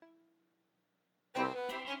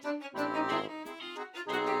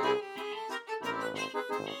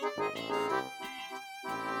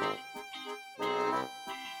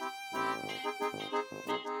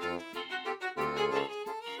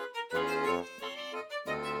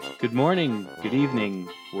Good morning, good evening,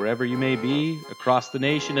 wherever you may be, across the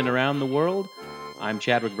nation and around the world. I'm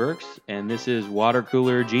Chadwick Burks, and this is Water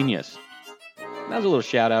Cooler Genius. That was a little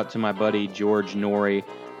shout out to my buddy George Norrie,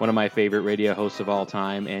 one of my favorite radio hosts of all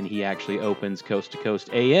time, and he actually opens Coast to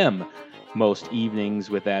Coast AM most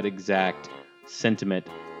evenings with that exact sentiment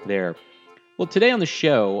there. Well, today on the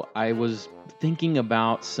show, I was thinking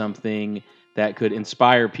about something that could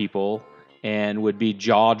inspire people and would be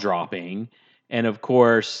jaw-dropping. And of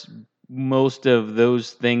course, most of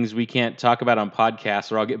those things we can't talk about on podcasts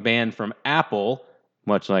or I'll get banned from Apple,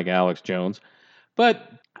 much like Alex Jones. But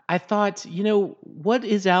I thought, what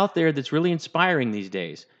is out there that's really inspiring these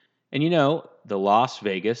days? And the Las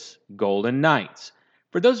Vegas Golden Knights.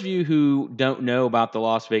 For those of you who don't know about the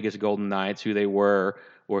Las Vegas Golden Knights, who they were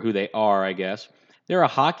or who they are, I guess, they're a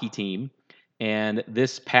hockey team. And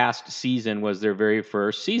this past season was their very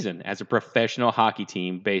first season as a professional hockey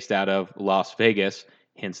team based out of Las Vegas,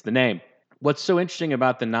 hence the name. What's so interesting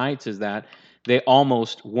about the Knights is that they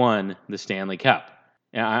almost won the Stanley Cup.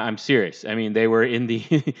 I'm serious. I mean, they were in the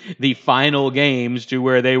the final games to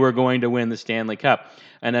where they were going to win the Stanley Cup.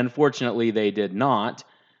 And unfortunately, they did not.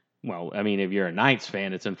 Well, I mean, if you're a Knights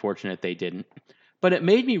fan, it's unfortunate they didn't. But it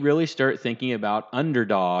made me really start thinking about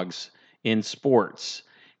underdogs in sports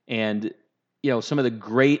and some of the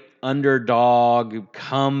great underdog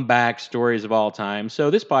comeback stories of all time.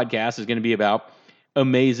 So this podcast is going to be about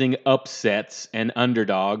amazing upsets and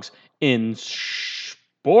underdogs in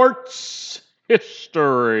sports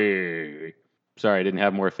history. Sorry, I didn't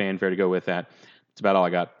have more fanfare to go with that. That's about all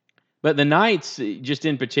I got. But the Knights, just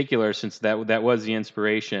in particular, since that was the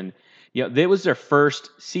inspiration, that was their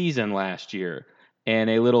first season last year.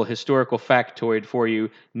 And a little historical factoid for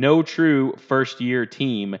you, no true first-year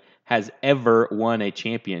team has ever won a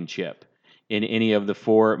championship in any of the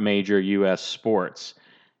four major U.S. sports.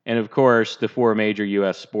 And of course, the four major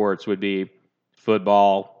U.S. sports would be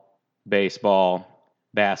football, baseball,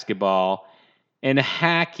 basketball, and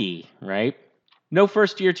hockey, right? No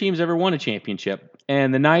first-year teams ever won a championship.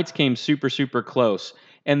 And the Knights came super, super close.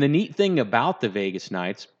 And the neat thing about the Vegas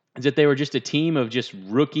Knights is that they were just a team of just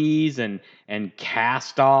rookies and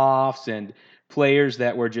cast-offs and players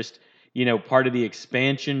that were just, part of the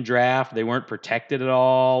expansion draft. They weren't protected at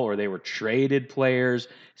all, or they were traded players.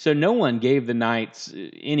 So no one gave the Knights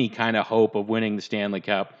any kind of hope of winning the Stanley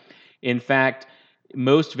Cup. In fact,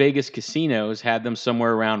 most Vegas casinos had them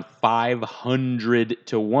somewhere around 500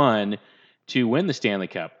 to 1 to win the Stanley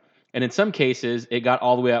Cup. And in some cases, it got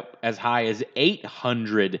all the way up as high as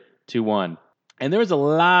 800 to 1. And there was a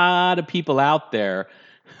lot of people out there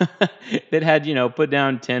that had, put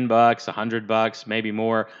down $10, $100, maybe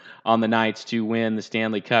more on the Knights to win the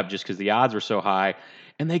Stanley Cup just because the odds were so high.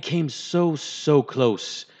 And they came so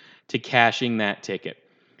close to cashing that ticket.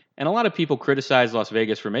 And a lot of people criticized Las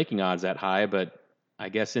Vegas for making odds that high, but I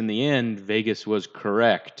guess in the end, Vegas was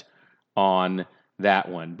correct on that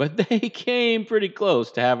one. But they came pretty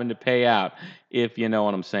close to having to pay out, if you know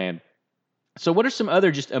what I'm saying. So what are some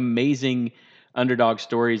other just amazing underdog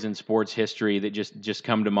stories in sports history that just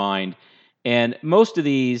come to mind? And most of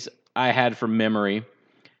these I had from memory,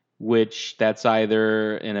 which that's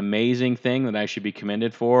either an amazing thing that I should be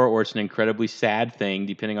commended for, or it's an incredibly sad thing,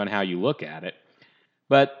 depending on how you look at it.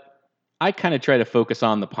 But I kind of try to focus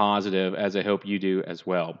on the positive, as I hope you do as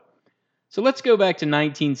well. So let's go back to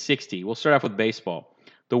 1960. We'll start off with baseball.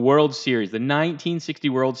 The World Series. The 1960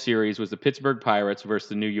 World Series was the Pittsburgh Pirates versus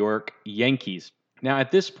the New York Yankees. Now,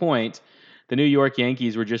 at this point, the New York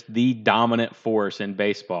Yankees were just the dominant force in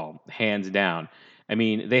baseball, hands down. I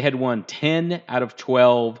mean, they had won 10 out of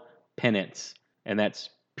 12 pennants, and that's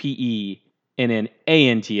Pennants,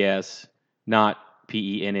 not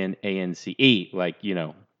Pennance, like,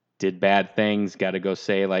 did bad things, got to go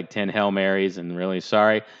say like 10 Hail Marys and really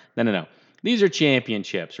sorry. No. These are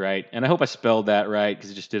championships, right? And I hope I spelled that right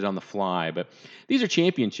because I just did it on the fly, but these are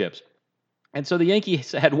championships. And so the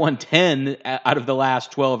Yankees had won 10 out of the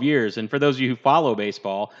last 12 years. And for those of you who follow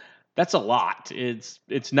baseball, that's a lot. It's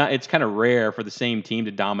kind of rare for the same team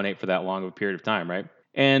to dominate for that long of a period of time, right?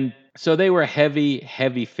 And so they were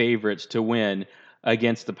heavy favorites to win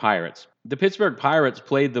against the Pirates. The Pittsburgh Pirates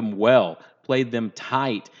played them well, played them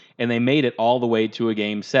tight, and they made it all the way to a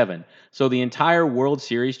Game 7. So the entire World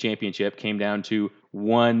Series championship came down to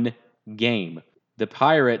one game. The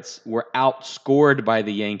Pirates were outscored by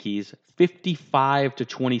the Yankees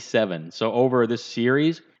 55-27. So over this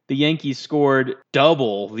series, the Yankees scored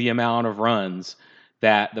double the amount of runs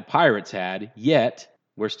that the Pirates had, yet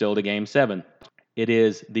we're still to Game 7. It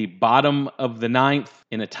is the bottom of the ninth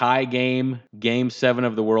in a tie game, Game 7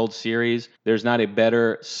 of the World Series. There's not a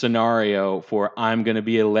better scenario for I'm going to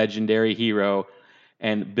be a legendary hero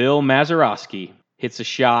and Bill Mazeroski hits a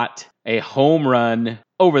shot, a home run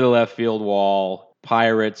over the left field wall.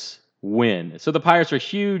 Pirates win. So the Pirates are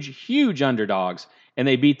huge, huge underdogs, and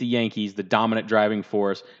they beat the Yankees, the dominant driving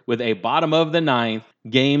force, with a bottom of the ninth,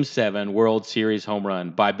 Game 7 World Series home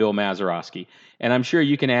run by Bill Mazeroski. And I'm sure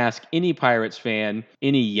you can ask any Pirates fan,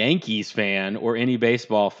 any Yankees fan, or any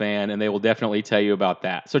baseball fan, and they will definitely tell you about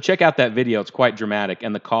that. So check out that video. It's quite dramatic,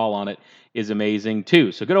 and the call on it is amazing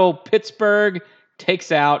too. So good old Pittsburgh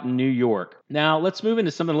takes out New York. Now let's move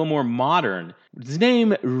into something a little more modern. Does the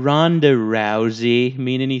name Ronda Rousey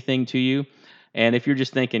mean anything to you? And if you're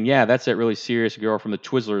just thinking, yeah, that's that really serious girl from the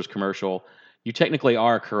Twizzlers commercial, you technically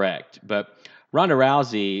are correct. But Ronda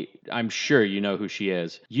Rousey, I'm sure you know who she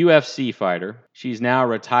is. UFC fighter. She's now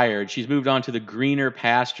retired. She's moved on to the greener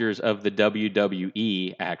pastures of the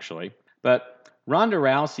WWE, actually. But Ronda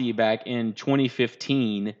Rousey back in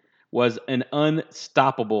 2015 was an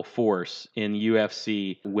unstoppable force in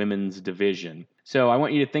UFC women's division. So I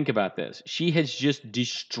want you to think about this. She has just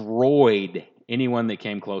destroyed anyone that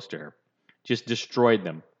came close to her. Just destroyed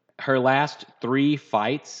them. Her last 3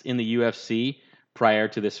 fights in the UFC prior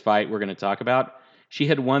to this fight we're going to talk about, she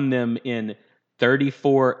had won them in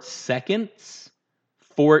 34 seconds,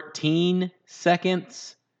 14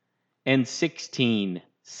 seconds, and 16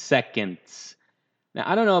 seconds. Now,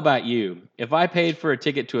 I don't know about you. If I paid for a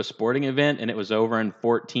ticket to a sporting event and it was over in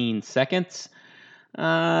 14 seconds,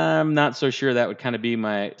 I'm not so sure that would kind of be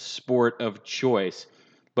my sport of choice.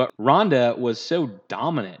 But Ronda was so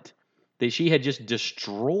dominant that she had just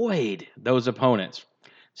destroyed those opponents.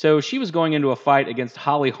 So she was going into a fight against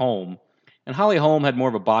Holly Holm. And Holly Holm had more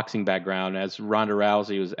of a boxing background, as Ronda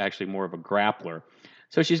Rousey was actually more of a grappler.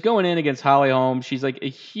 So she's going in against Holly Holm. She's like a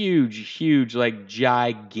huge, like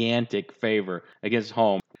gigantic favor against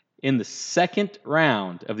Holm. In the second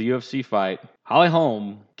round of the UFC fight, Holly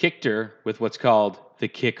Holm kicked her with what's called the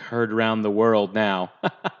kick heard around the world now.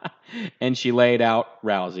 And she laid out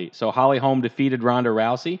Rousey. So Holly Holm defeated Ronda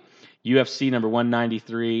Rousey, UFC number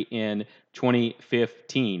 193 in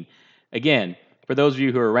 2015. Again, for those of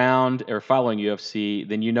you who are around or following UFC,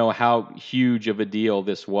 then you know how huge of a deal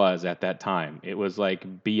this was at that time. It was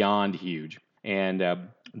like beyond huge. And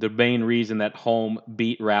the main reason that Holm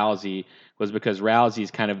beat Rousey was because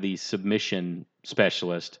Rousey's kind of the submission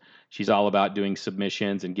specialist. She's all about doing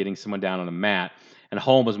submissions and getting someone down on a mat. And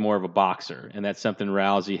Holm was more of a boxer. And that's something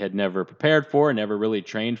Rousey had never prepared for, never really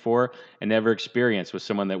trained for, and never experienced with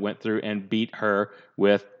someone that went through and beat her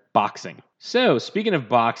with boxing. So, speaking of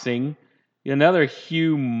boxing, another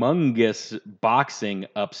humongous boxing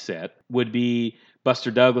upset would be Buster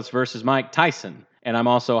Douglas versus Mike Tyson. And I'm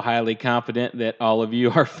also highly confident that all of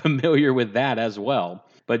you are familiar with that as well.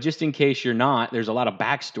 But just in case you're not, there's a lot of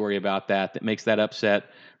backstory about that makes that upset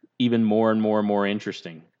even more and more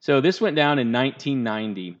interesting. So this went down in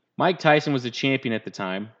 1990. Mike Tyson was the champion at the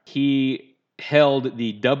time. He held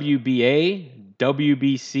the WBA,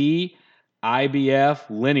 WBC, IBF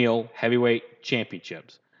lineal heavyweight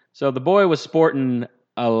championships. So the boy was sporting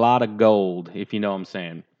a lot of gold, if you know what I'm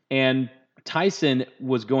saying. And Tyson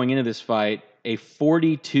was going into this fight a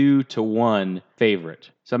 42-1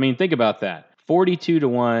 favorite. So, I mean, think about that.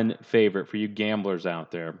 42-1 favorite for you gamblers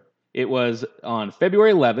out there. It was on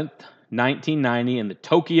February 11th, 1990 in the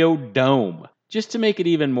Tokyo Dome. Just to make it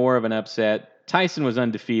even more of an upset, Tyson was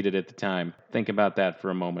undefeated at the time. Think about that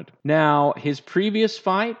for a moment. Now, his previous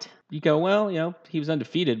fight, you go, well, he was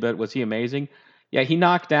undefeated, but was he amazing? Yeah, he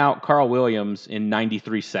knocked out Carl Williams in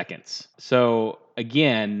 93 seconds. So,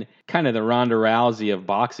 again, kind of the Ronda Rousey of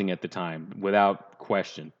boxing at the time, without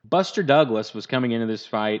question. Buster Douglas was coming into this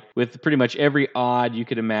fight with pretty much every odd you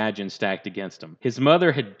could imagine stacked against him. His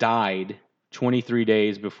mother had died 23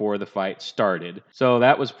 days before the fight started, so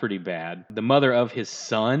that was pretty bad. The mother of his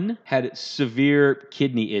son had severe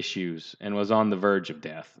kidney issues and was on the verge of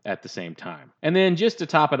death at the same time. And then just to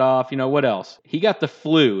top it off, what else? He got the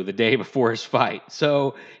flu the day before his fight,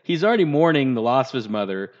 so he's already mourning the loss of his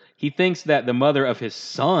mother. He thinks that the mother of his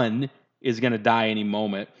son is going to die any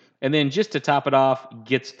moment, and then just to top it off,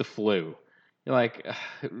 gets the flu. You're like,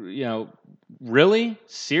 really?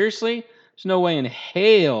 Seriously? There's no way in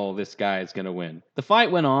hell this guy is going to win. The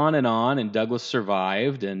fight went on, and Douglas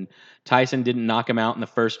survived, and Tyson didn't knock him out in the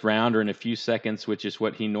first round or in a few seconds, which is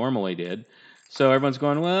what he normally did. So everyone's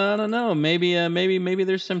going, well, I don't know, maybe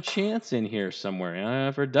there's some chance in here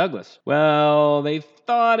somewhere for Douglas. Well, they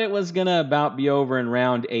thought it was going to about be over in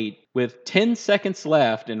round 8. With 10 seconds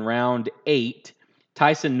left in round 8,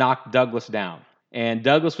 Tyson knocked Douglas down, and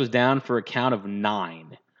Douglas was down for a count of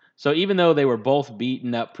 9. So even though they were both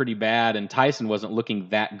beaten up pretty bad and Tyson wasn't looking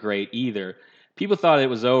that great either, people thought it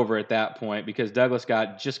was over at that point because Douglas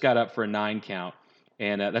just got up for a 9 count.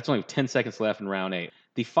 and that's only 10 seconds left in round 8.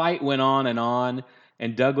 The fight went on,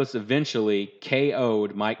 and Douglas eventually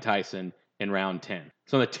KO'd Mike Tyson in round 10.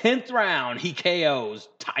 So in the 10th round, he KOs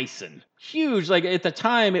Tyson. Huge. Like, at the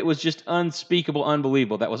time, it was just unspeakable,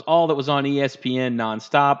 unbelievable. That was all that was on ESPN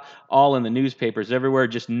nonstop, all in the newspapers everywhere,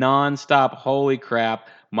 just nonstop. Holy crap,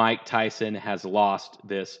 Mike Tyson has lost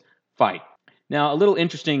this fight. Now, a little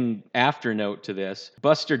interesting after note to this,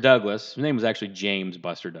 Buster Douglas, his name was actually James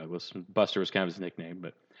Buster Douglas. Buster was kind of his nickname,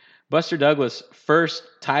 but Buster Douglas' first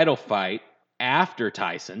title fight after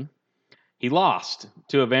Tyson, he lost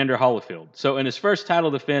to Evander Holyfield. So in his first title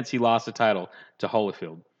defense, he lost the title to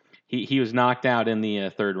Holyfield. He was knocked out in the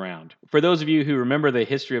third round. For those of you who remember the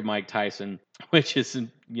history of Mike Tyson, which is,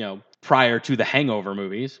 prior to the Hangover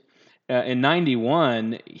movies, in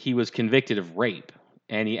 91, he was convicted of rape,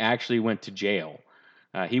 and he actually went to jail.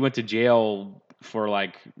 He went to jail for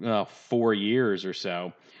 4 years or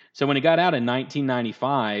so. So when he got out in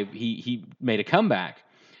 1995, he made a comeback,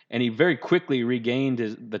 and he very quickly regained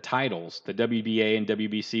the titles, the WBA and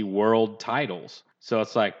WBC world titles. So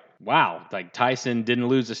it's like, wow, like Tyson didn't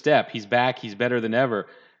lose a step. He's back. He's better than ever.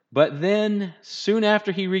 But then soon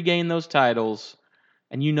after he regained those titles,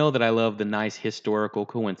 and you know that I love the nice historical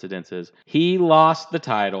coincidences, he lost the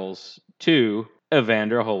titles to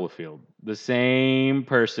Evander Holyfield, the same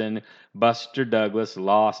person Buster Douglas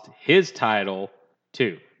lost his title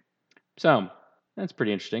to. So that's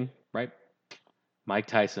pretty interesting, right? Mike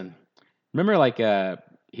Tyson. Remember,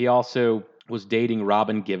 he also was dating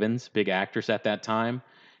Robin Givens, big actress at that time.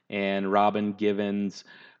 And Robin Givens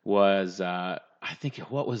was, I think,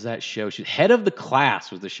 what was that show? Head of the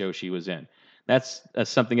Class was the show she was in. That's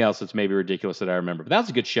something else that's maybe ridiculous that I remember. But that was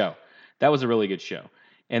a good show. That was a really good show.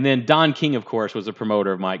 And then Don King, of course, was a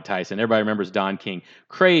promoter of Mike Tyson. Everybody remembers Don King.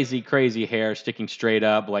 Crazy, crazy hair sticking straight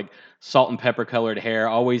up, like salt and pepper colored hair.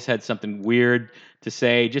 Always had something weird to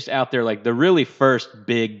say. Just out there, like the really first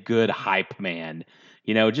big, good hype man.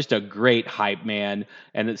 Just a great hype man,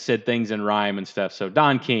 and it said things in rhyme and stuff. So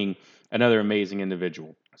Don King, another amazing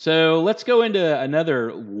individual. So let's go into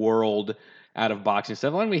another world out of boxing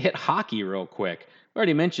stuff. Why don't we hit hockey real quick? We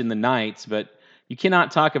already mentioned the Knights, but you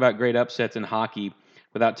cannot talk about great upsets in hockey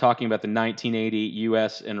without talking about the 1980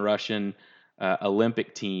 U.S. and Russian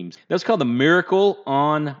Olympic teams. That was called the Miracle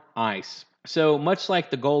on Ice. So much like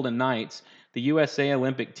the Golden Knights, the USA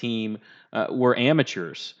Olympic team were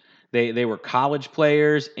amateurs. They were college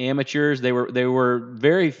players, amateurs. They were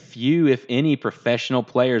very few, if any, professional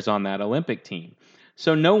players on that Olympic team.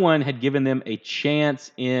 So no one had given them a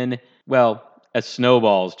chance a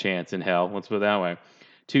snowball's chance in hell, let's put it that way,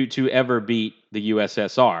 to ever beat the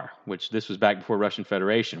USSR, which this was back before Russian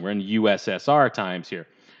Federation. We're in USSR times here,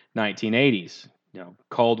 1980s,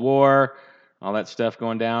 Cold War, all that stuff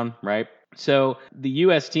going down, right? So the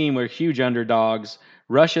U.S. team were huge underdogs.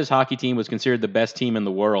 Russia's hockey team was considered the best team in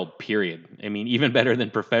the world, period. I mean, even better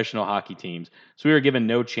than professional hockey teams. So we were given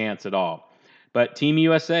no chance at all. But Team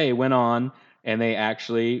USA went on, and they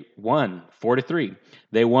actually won 4-3.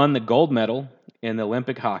 They won the gold medal in the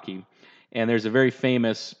Olympic hockey. And there's a very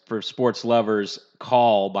famous, for sports lovers,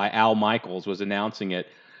 call by Al Michaels was announcing it,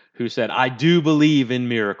 who said, "I do believe in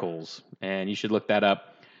miracles." And you should look that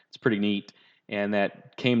up. It's pretty neat. And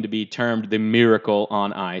that came to be termed the Miracle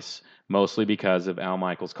on Ice, mostly because of Al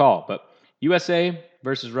Michaels' call. But USA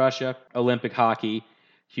versus Russia, Olympic hockey,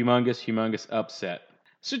 humongous upset.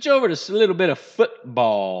 Switch over to a little bit of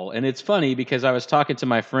football. And it's funny because I was talking to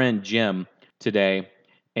my friend Jim today,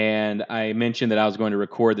 and I mentioned that I was going to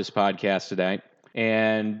record this podcast today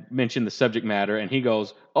and mentioned the subject matter. And he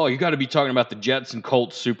goes, "Oh, you got to be talking about the Jets and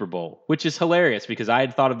Colts Super Bowl," which is hilarious because I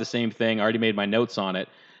had thought of the same thing. I already made my notes on it.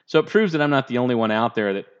 So it proves that I'm not the only one out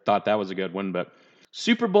there that thought that was a good one. But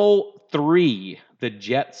Super Bowl III, the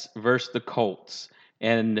Jets versus the Colts.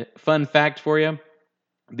 And fun fact for you,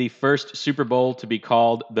 the first Super Bowl to be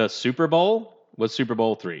called the Super Bowl was Super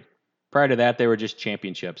Bowl III. Prior to that, they were just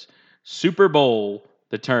championships. Super Bowl,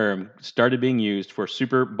 the term, started being used for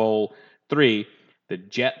Super Bowl III, the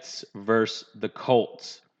Jets versus the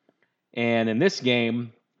Colts. And in this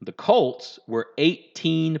game, the Colts were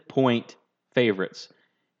 18-point favorites.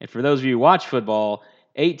 And for those of you who watch football,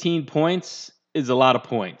 18 points is a lot of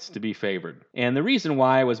points to be favored. And the reason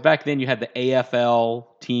why was back then you had the AFL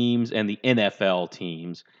teams and the NFL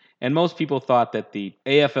teams. And most people thought that the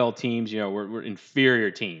AFL teams, were inferior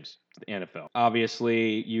teams to the NFL.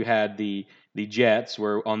 Obviously, you had the Jets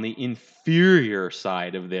were on the inferior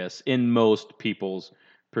side of this in most people's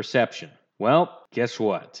perception. Well, guess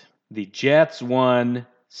what? The Jets won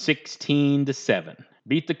 16-7.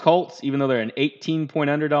 Beat the Colts, even though they're an 18-point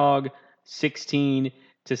underdog, 16-7.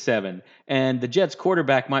 7. And the Jets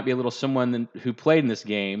quarterback might be a little someone who played in this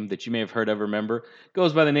game that you may have heard of, remember,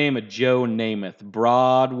 goes by the name of Joe Namath.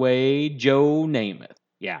 Broadway Joe Namath.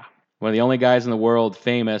 Yeah. One of the only guys in the world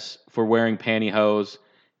famous for wearing pantyhose,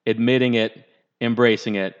 admitting it,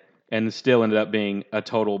 embracing it, and still ended up being a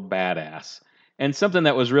total badass. And something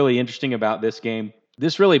that was really interesting about this game,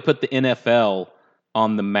 this really put the NFL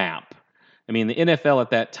on the map. I mean, the NFL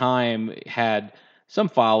at that time had some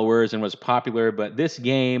followers and was popular, but this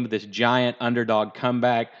game, this giant underdog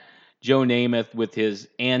comeback, Joe Namath with his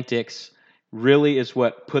antics, really is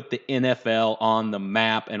what put the NFL on the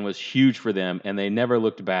map and was huge for them, and they never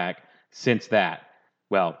looked back since that.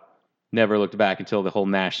 Well, never looked back until the whole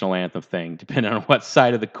national anthem thing, depending on what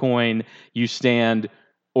side of the coin you stand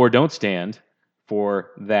or don't stand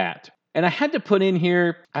for that. And I had to put in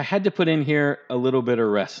here a little bit of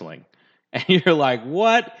wrestling. And you're like,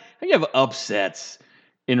 what? How do you have upsets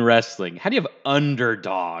in wrestling? How do you have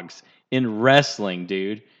underdogs in wrestling,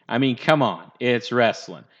 dude? I mean, come on. It's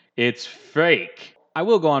wrestling. It's fake. I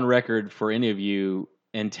will go on record for any of you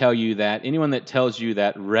and tell you that anyone that tells you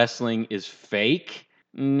that wrestling is fake,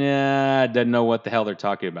 doesn't know what the hell they're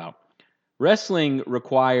talking about. Wrestling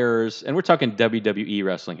requires, and we're talking WWE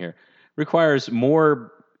wrestling here, requires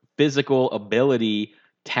more physical ability,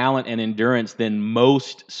 talent, and endurance than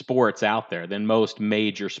most sports out there, than most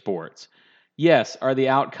major sports. Yes, are the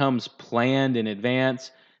outcomes planned in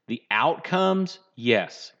advance? The outcomes,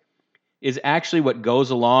 yes. Is actually what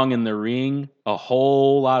goes along in the ring a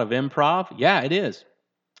whole lot of improv? Yeah, it is.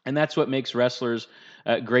 And that's what makes wrestlers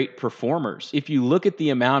great performers. If you look at the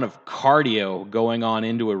amount of cardio going on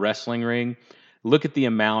into a wrestling ring, look at the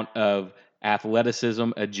amount of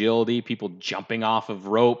athleticism, agility, people jumping off of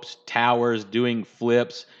ropes, towers, doing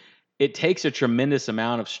flips. It takes a tremendous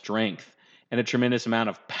amount of strength and a tremendous amount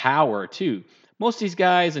of power, too. Most of these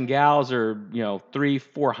guys and gals are,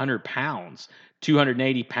 300-400 pounds,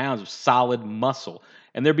 280 pounds of solid muscle,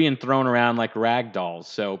 and they're being thrown around like rag dolls.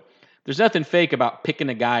 So there's nothing fake about picking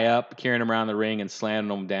a guy up, carrying him around the ring, and slamming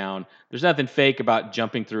him down. There's nothing fake about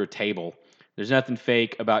jumping through a table. There's nothing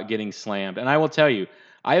fake about getting slammed. And I will tell you,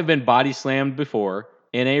 I have been body slammed before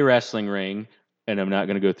in a wrestling ring, and I'm not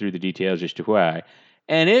going to go through the details as to why.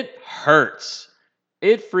 And it hurts.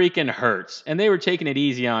 It freaking hurts. And they were taking it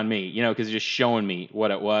easy on me, because just showing me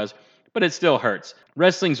what it was. But it still hurts.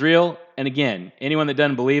 Wrestling's real. And again, anyone that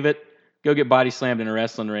doesn't believe it, go get body slammed in a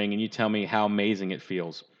wrestling ring and you tell me how amazing it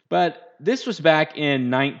feels. But this was back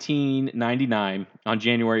in 1999 on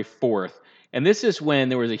January 4th. And this is when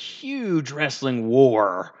there was a huge wrestling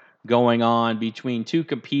war going on between two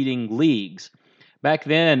competing leagues. Back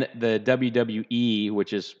then, the WWE,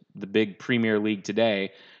 which is the big Premier League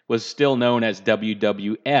today, was still known as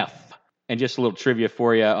WWF. And just a little trivia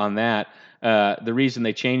for you on that. The reason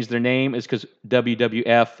they changed their name is because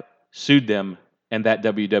WWF sued them, and that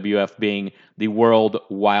WWF being the World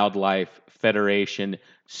Wildlife Federation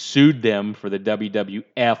sued them for the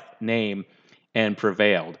WWF name and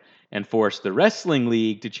prevailed and forced the Wrestling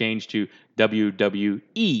League to change to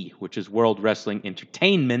WWE, which is World Wrestling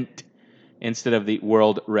Entertainment, instead of the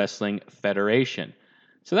World Wrestling Federation.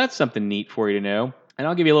 So that's something neat for you to know. And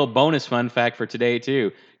I'll give you a little bonus fun fact for today, too.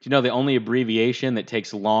 Do you know the only abbreviation that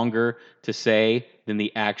takes longer to say than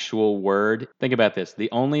the actual word? Think about this. The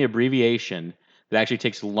only abbreviation that actually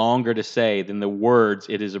takes longer to say than the words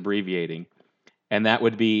it is abbreviating, and that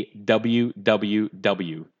would be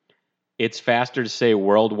WWW. It's faster to say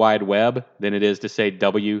World Wide Web than it is to say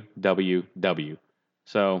WWW.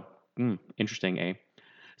 So, interesting, eh?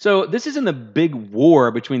 So this is in the big war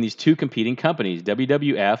between these two competing companies,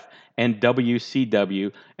 WWF and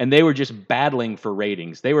WCW, and they were just battling for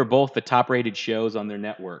ratings. They were both the top-rated shows on their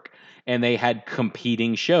network, and they had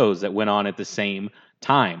competing shows that went on at the same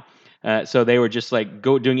time. So they were just like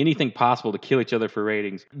doing anything possible to kill each other for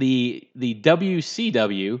ratings. The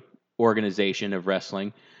WCW organization of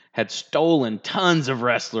wrestling had stolen tons of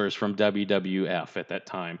wrestlers from WWF at that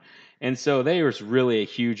time, and so there was really a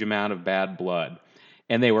huge amount of bad blood.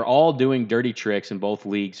 And they were all doing dirty tricks in both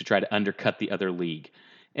leagues to try to undercut the other league.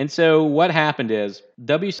 And so what happened is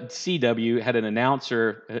WCW had an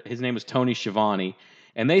announcer, his name was Tony Schiavone,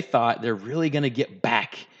 and they thought they're really going to get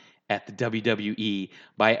back at the WWE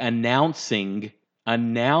by announcing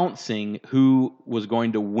who was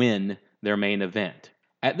going to win their main event.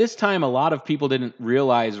 At this time, a lot of people didn't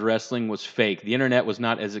realize wrestling was fake. The internet was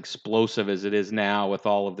not as explosive as it is now with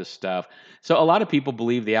all of this stuff. So a lot of people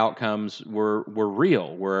believed the outcomes were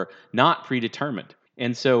real, were not predetermined.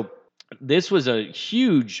 And so this was a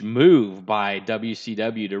huge move by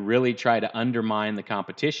WCW to really try to undermine the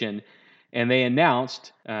competition. And they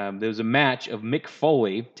announced there was a match of Mick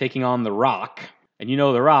Foley taking on The Rock. And you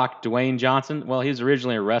know The Rock, Dwayne Johnson, well, he was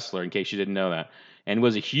originally a wrestler, in case you didn't know that, and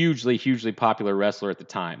was a hugely, hugely popular wrestler at the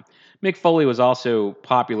time. Mick Foley was also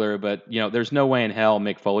popular, but there's no way in hell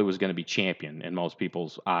Mick Foley was going to be champion in most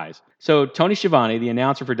people's eyes. So Tony Schiavone, the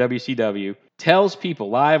announcer for WCW, tells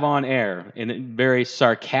people live on air, and very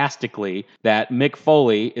sarcastically, that Mick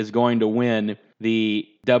Foley is going to win the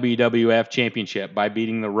WWF Championship by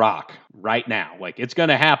beating The Rock right now. Like, it's going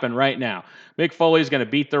to happen right now. Mick Foley is going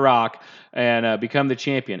to beat The Rock and become the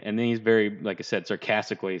champion. And then he's very, like I said,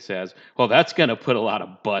 sarcastically says, well, that's going to put a lot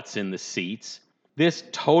of butts in the seats. This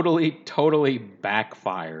totally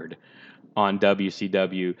backfired on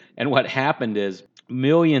WCW. And what happened is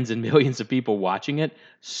millions and millions of people watching it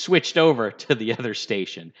switched over to the other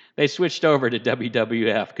station. They switched over to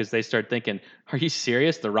WWF because they started thinking, are you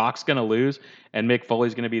serious? The Rock's going to lose and Mick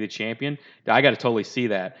Foley's going to be the champion? I got to totally see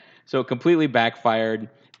that. So it completely backfired.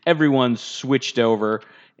 Everyone switched over,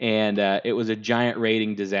 and it was a giant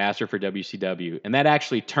rating disaster for WCW. And that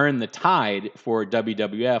actually turned the tide for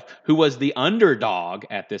WWF, who was the underdog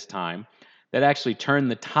at this time. That actually turned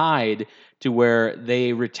the tide to where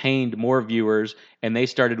they retained more viewers and they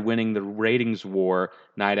started winning the ratings war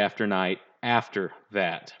night after night after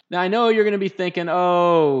that. Now, I know you're going to be thinking,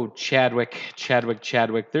 oh, Chadwick.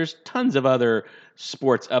 There's tons of other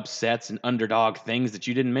sports upsets and underdog things that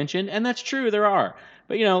you didn't mention, and that's true, there are.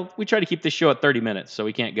 But, we try to keep this show at 30 minutes, so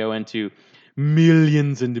we can't go into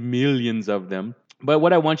millions and millions of them. But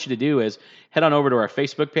what I want you to do is head on over to our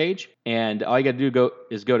Facebook page, and all you got to do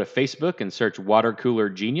is go to Facebook and search Water Cooler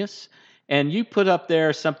Genius, and you put up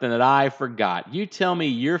there something that I forgot. You tell me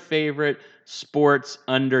your favorite sports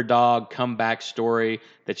underdog comeback story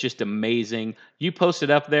that's just amazing. You post it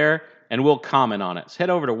up there, and we'll comment on it. So head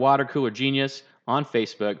over to Water Cooler Genius on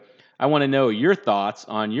Facebook. I want to know your thoughts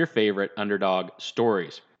on your favorite underdog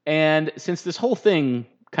stories. And since this whole thing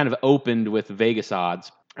kind of opened with Vegas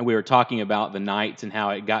odds, and we were talking about the Knights and how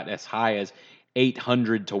it got as high as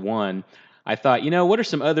 800 to 1, I thought, what are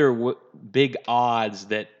some other big odds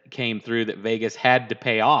that came through that Vegas had to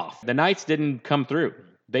pay off? The Knights didn't come through.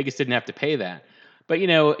 Vegas didn't have to pay that. But,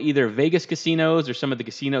 either Vegas casinos or some of the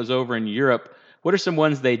casinos over in Europe, what are some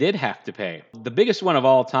ones they did have to pay? The biggest one of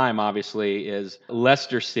all time, obviously, is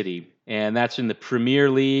Leicester City. And that's in the Premier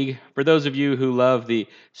League. For those of you who love the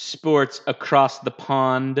sports across the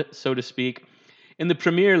pond, so to speak, in the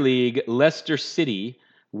Premier League, Leicester City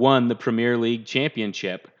won the Premier League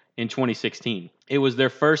championship in 2016. It was their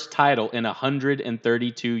first title in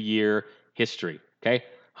 132-year history. Okay,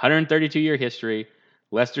 132-year history.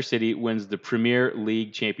 Leicester City wins the Premier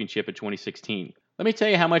League championship in 2016. Let me tell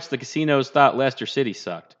you how much the casinos thought Leicester City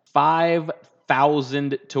sucked.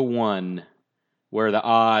 5,000 to 1 were the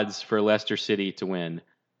odds for Leicester City to win.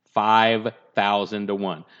 5,000 to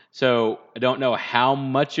 1. So I don't know how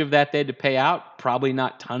much of that they had to pay out. Probably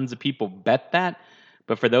not tons of people bet that.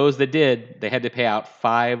 But for those that did, they had to pay out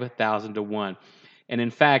 5,000 to 1. And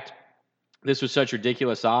in fact, this was such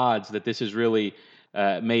ridiculous odds that this has really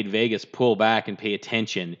made Vegas pull back and pay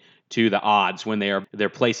attention to the odds when they're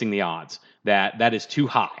placing the odds. That is too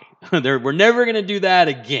high. We're never going to do that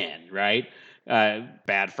again, right?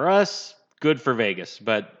 Bad for us. Good for Vegas,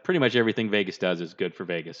 but pretty much everything Vegas does is good for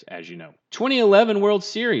Vegas, as you know. 2011 World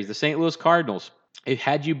Series, the St. Louis Cardinals.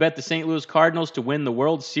 Had you bet the St. Louis Cardinals to win the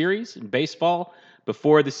World Series in baseball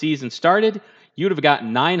before the season started, you would have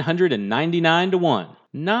gotten 999 to 1.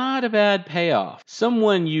 Not a bad payoff.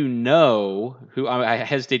 Someone you know, who I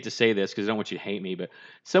hesitate to say this because I don't want you to hate me, but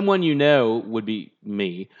someone you know would be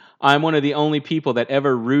me. I'm one of the only people that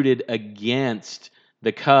ever rooted against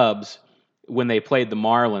the Cubs when they played the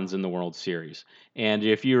Marlins in the World Series. And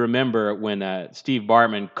if you remember when Steve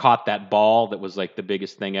Bartman caught that ball that was like the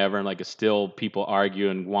biggest thing ever, and like still people argue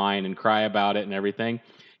and whine and cry about it and everything,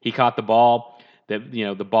 he caught the ball that,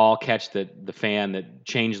 the ball catch that the fan that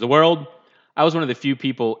changed the world. I was one of the few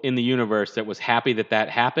people in the universe that was happy that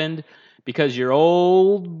happened because your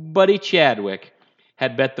old buddy Chadwick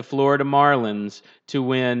had bet the Florida Marlins to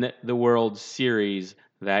win the World Series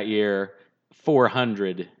that year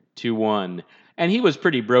 400 to 1. And he was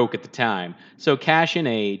pretty broke at the time. So cashing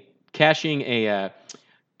a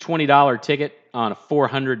 $20 ticket on a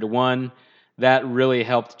 400 to 1, that really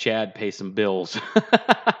helped Chad pay some bills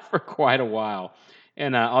for quite a while.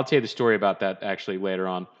 And I'll tell you the story about that actually later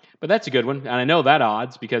on. But that's a good one. And I know that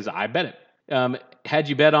odds because I bet it. Had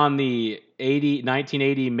you bet on the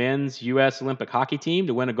 1980 men's U.S. Olympic hockey team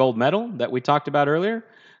to win a gold medal that we talked about earlier,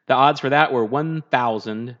 the odds for that were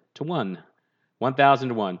 1,000 to 1. 1,000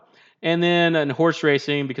 to 1. And then in horse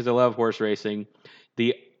racing, because I love horse racing,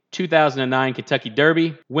 the 2009 Kentucky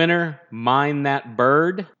Derby winner, Mine That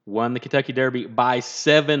Bird, won the Kentucky Derby by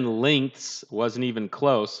 7 lengths. Wasn't even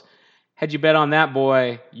close. Had you bet on that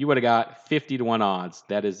boy, you would have got 50-1 odds.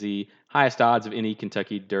 That is the highest odds of any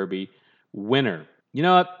Kentucky Derby winner. You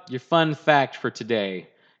know what? Your fun fact for today.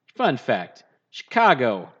 Fun fact.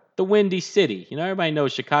 Chicago, the Windy City. You know, everybody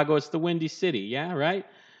knows Chicago, it's the Windy City. Yeah, right?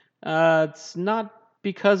 It's not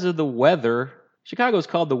because of the weather. Chicago is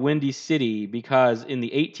called the Windy City because in the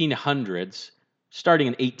 1800s, starting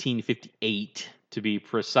in 1858 to be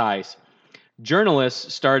precise,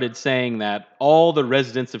 journalists started saying that all the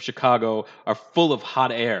residents of Chicago are full of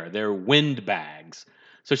hot air. They're windbags.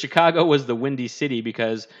 So Chicago was the Windy City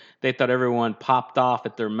because they thought everyone popped off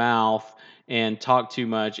at their mouth and talked too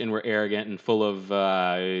much and were arrogant and full of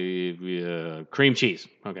cream cheese.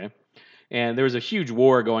 Okay. And there was a huge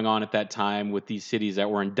war going on at that time with these cities that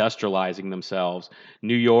were industrializing themselves.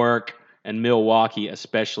 New York and Milwaukee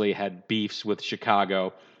especially had beefs with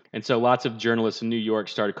Chicago. And so lots of journalists in New York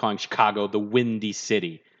started calling Chicago the Windy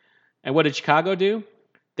City. And what did Chicago do?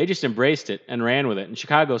 They just embraced it and ran with it. And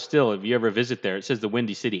Chicago still, if you ever visit there, it says the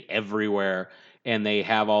Windy City everywhere. And they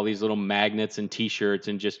have all these little magnets and T-shirts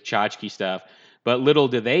and just tchotchke stuff. But little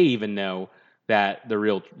do they even know that the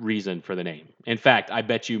real reason for the name. In fact, I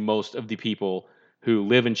bet you most of the people who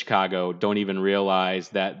live in Chicago don't even realize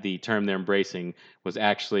that the term they're embracing was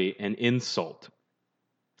actually an insult.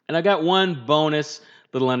 And I got one bonus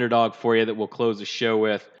little underdog for you that we'll close the show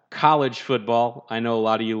with. College football. I know a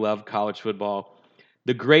lot of you love college football.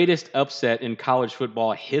 The greatest upset in college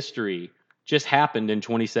football history just happened in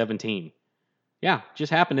 2017. Yeah,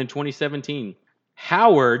 just happened in 2017.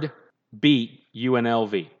 Howard beat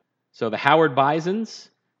UNLV. So the Howard Bisons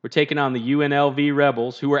were taking on the UNLV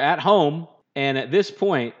Rebels, who were at home. And at this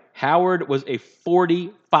point, Howard was a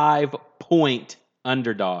 45-point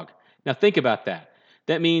underdog. Now think about that.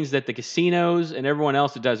 That means that the casinos and everyone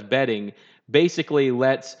else that does betting basically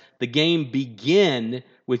lets the game begin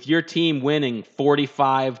with your team winning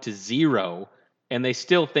 45-0, and they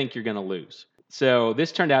still think you're going to lose. So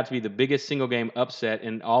this turned out to be the biggest single game upset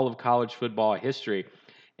in all of college football history.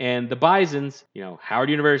 And the Bisons, Howard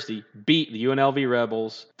University, beat the UNLV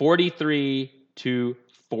Rebels 43-40.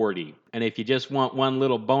 And if you just want one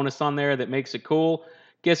little bonus on there that makes it cool,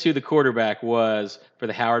 guess who the quarterback was for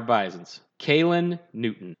the Howard Bisons? Caylin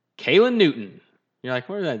Newton. Caylin Newton. You're like,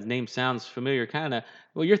 where that name sounds familiar, kind of.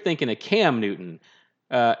 Well, you're thinking of Cam Newton.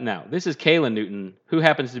 No, this is Caylin Newton, who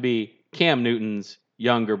happens to be Cam Newton's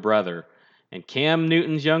younger brother. And Cam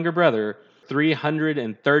Newton's younger brother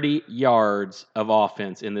 330 yards of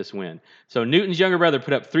offense in this win. So Newton's younger brother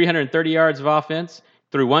put up 330 yards of offense,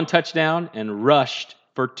 threw 1 touchdown, and rushed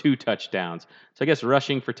for 2 touchdowns. So I guess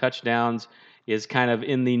rushing for touchdowns is kind of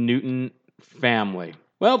in the Newton family.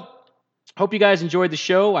 Well, hope you guys enjoyed the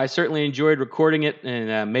show. I certainly enjoyed recording it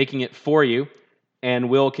and making it for you, and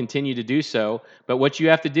will continue to do so. But what you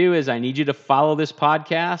have to do is I need you to follow this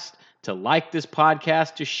podcast, to like this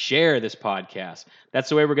podcast, to share this podcast. That's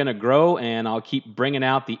the way we're going to grow, and I'll keep bringing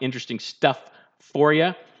out the interesting stuff for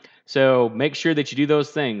you. So make sure that you do those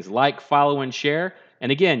things. Like, follow, and share.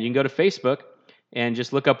 And again, you can go to Facebook and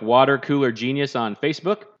just look up Water Cooler Genius on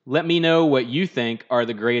Facebook. Let me know what you think are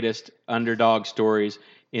the greatest underdog stories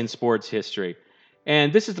in sports history.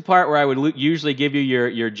 And this is the part where I would usually give you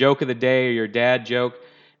your joke of the day or your dad joke.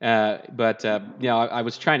 But I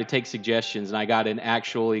was trying to take suggestions, and I got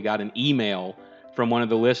an email from one of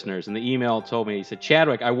the listeners, and the email told me, he said,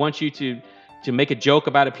 Chadwick, I want you to make a joke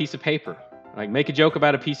about a piece of paper. Like, make a joke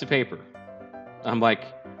about a piece of paper. I'm like,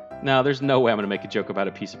 no, there's no way I'm going to make a joke about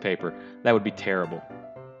a piece of paper. That would be terrible.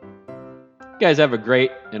 You guys have a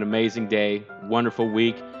great and amazing day, wonderful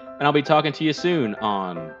week, and I'll be talking to you soon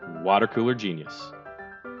on Water Cooler Genius.